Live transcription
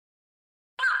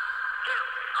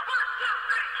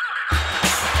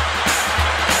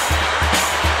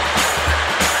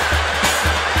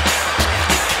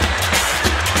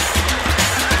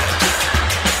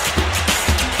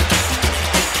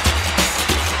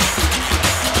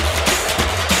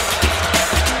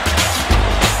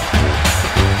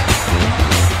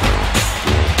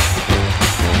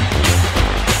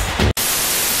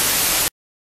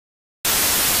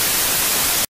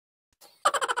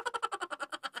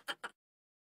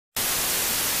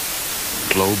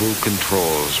Global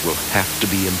controls will have to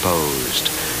be imposed,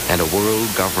 and a world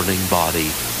governing body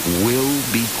will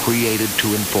be created to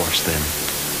enforce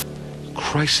them.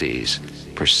 Crises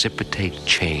precipitate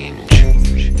change.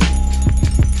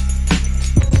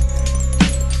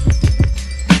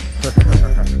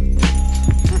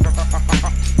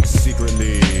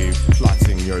 Secretly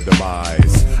plotting your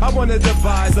demise. I wanna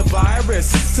devise a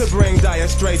virus to bring dire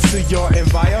straits to your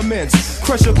environment.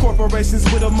 Crush your corporations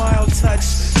with a mild touch.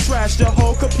 Trash the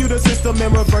whole computer system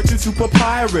and revert you to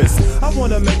papyrus. I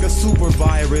wanna make a super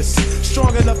virus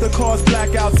strong enough to cause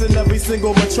blackouts in every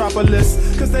single metropolis.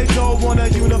 Cause they don't wanna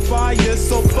unify us,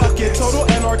 so fuck it. Total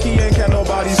anarchy and can't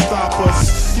nobody stop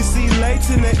us. You see, late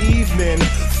in the evening,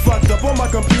 fucked up on my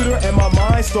computer and my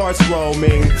mind starts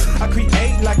roaming. I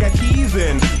create like a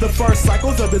heathen. The first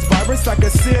cycles of this virus I can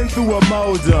send through a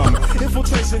modem.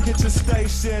 Infiltration hit your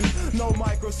station. No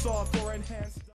Microsoft or enhanced.